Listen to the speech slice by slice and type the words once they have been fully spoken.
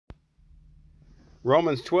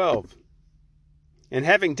Romans 12. And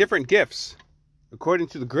having different gifts, according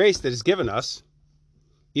to the grace that is given us,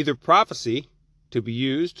 either prophecy, to be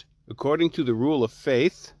used according to the rule of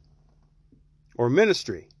faith, or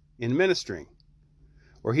ministry, in ministering,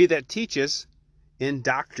 or he that teaches, in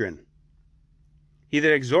doctrine, he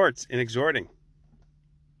that exhorts, in exhorting,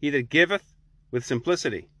 he that giveth, with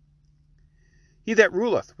simplicity, he that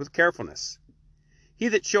ruleth, with carefulness, he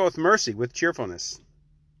that showeth mercy, with cheerfulness.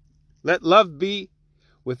 Let love be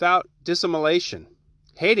without dissimulation,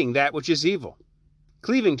 hating that which is evil,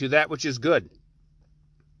 cleaving to that which is good,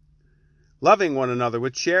 loving one another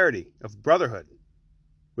with charity of brotherhood,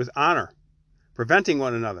 with honor, preventing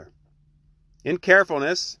one another, in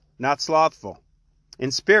carefulness, not slothful, in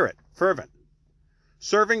spirit, fervent,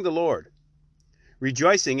 serving the Lord,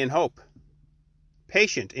 rejoicing in hope,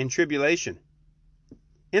 patient in tribulation,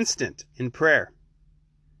 instant in prayer,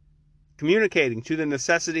 communicating to the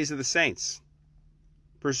necessities of the saints,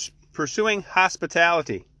 pursuing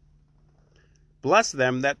hospitality. Bless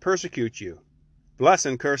them that persecute you. Bless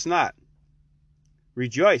and curse not.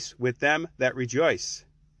 Rejoice with them that rejoice.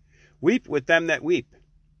 Weep with them that weep.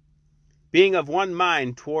 Being of one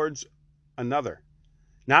mind towards another,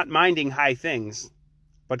 not minding high things,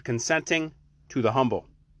 but consenting to the humble.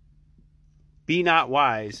 Be not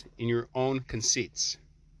wise in your own conceits.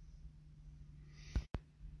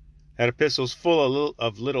 That epistle's full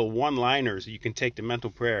of little one-liners that you can take to mental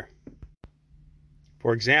prayer.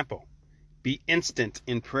 For example, be instant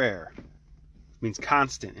in prayer. It means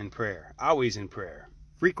constant in prayer, always in prayer,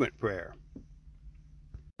 frequent prayer.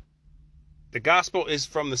 The gospel is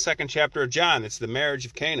from the 2nd chapter of John. It's the marriage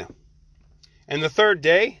of Cana. And the 3rd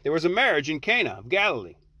day, there was a marriage in Cana of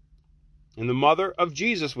Galilee. And the mother of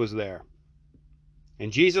Jesus was there.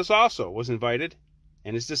 And Jesus also was invited,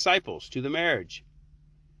 and his disciples, to the marriage.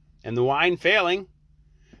 And the wine failing,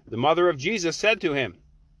 the mother of Jesus said to him,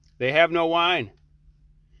 They have no wine.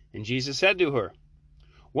 And Jesus said to her,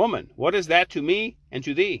 Woman, what is that to me and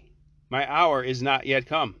to thee? My hour is not yet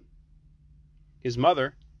come. His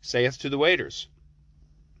mother saith to the waiters,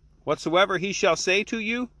 Whatsoever he shall say to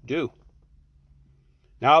you, do.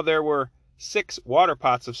 Now there were 6 water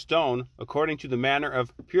pots of stone, according to the manner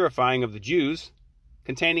of purifying of the Jews,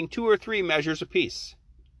 containing 2 or 3 measures apiece.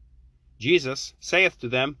 Jesus saith to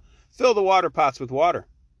them, Fill the water pots with water.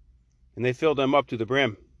 And they filled them up to the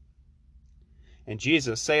brim. And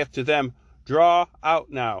Jesus saith to them, Draw out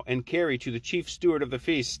now, and carry to the chief steward of the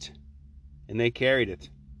feast. And they carried it.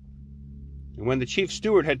 And when the chief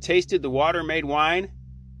steward had tasted the water made wine,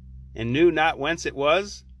 and knew not whence it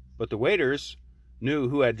was, but the waiters knew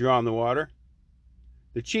who had drawn the water,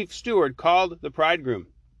 the chief steward called the bridegroom.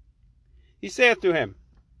 He saith to him,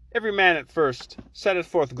 Every man at first setteth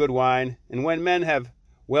forth good wine, and when men have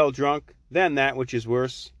well drunk, then that which is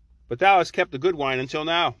worse. But thou hast kept the good wine until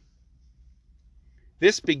now.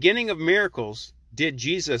 This beginning of miracles did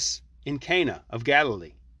Jesus in Cana of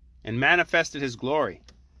Galilee, and manifested his glory,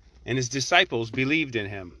 and his disciples believed in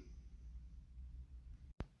him.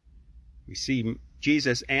 We see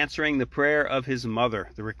Jesus answering the prayer of his mother,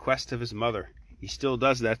 the request of his mother. He still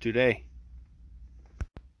does that today.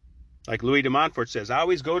 Like Louis de Montfort says,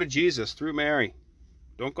 always go to Jesus through Mary.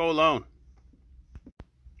 Don't go alone.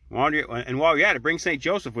 While you're at it, bring St.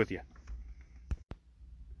 Joseph with you.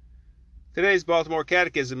 Today's Baltimore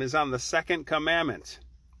Catechism is on the 2nd Commandment.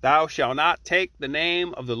 Thou shalt not take the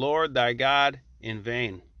name of the Lord thy God in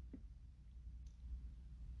vain.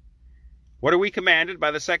 What are we commanded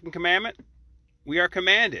by the 2nd Commandment? We are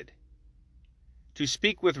commanded to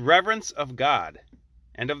speak with reverence of God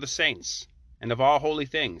and of the saints and of all holy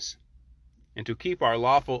things, and to keep our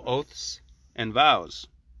lawful oaths and vows.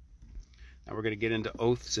 Now we're going to get into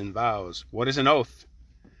oaths and vows. What is an oath?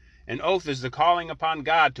 An oath is the calling upon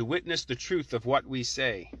God to witness the truth of what we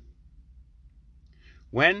say.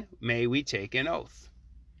 When may we take an oath?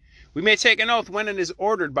 We may take an oath when it is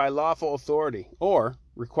ordered by lawful authority, or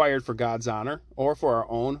required for God's honor, or for our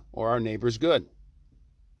own or our neighbor's good.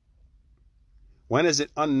 When is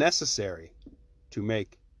it unnecessary to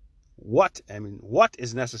make what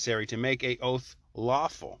is necessary to make an oath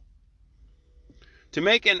lawful? To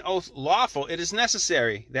make an oath lawful, it is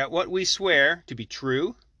necessary that what we swear to be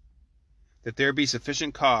true, that there be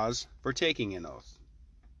sufficient cause for taking an oath.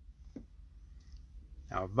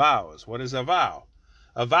 Now, vows. What is a vow?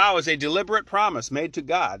 A vow is a deliberate promise made to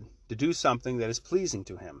God to do something that is pleasing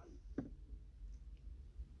to him.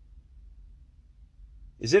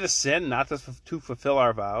 Is it a sin not to fulfill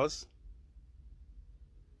our vows?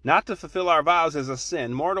 Not to fulfill our vows is a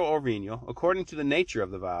sin, mortal or venial, according to the nature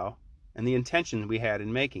of the vow and the intention we had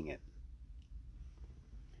in making it.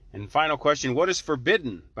 And final question, what is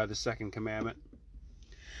forbidden by the 2nd Commandment?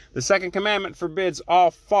 The second commandment forbids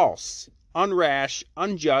all false, unrash,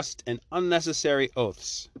 unjust, and unnecessary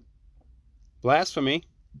oaths, blasphemy,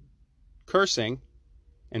 cursing,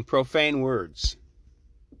 and profane words.